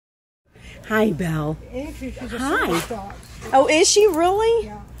Hi, Belle. Actually, she's a Hi. service dog. Oh, is she really?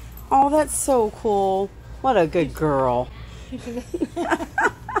 Yeah. Oh, that's so cool. What a good girl.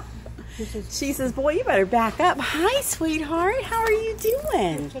 She says, boy, you better back up. Hi, sweetheart. How are you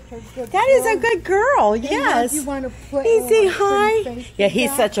doing? That is a good girl. Yes. You want to play? He say hi. Yeah,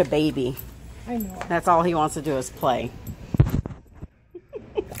 he's such a baby. I know. That's all he wants to do is play.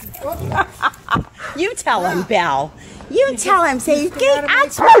 You tell him, Belle. You tell him. Say, get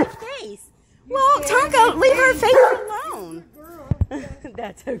out my face. Well, Tonka, leave her face alone.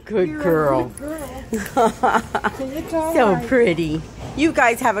 That's a good girl. So pretty. You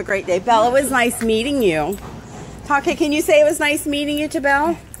guys have a great day. Belle, it was nice meeting you. Tonka, can you say it was nice meeting you to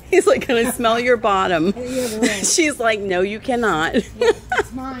Belle? He's like going to smell your bottom. She's like, no, you cannot.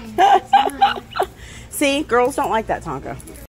 It's mine. It's mine. See, girls don't like that, Tonka.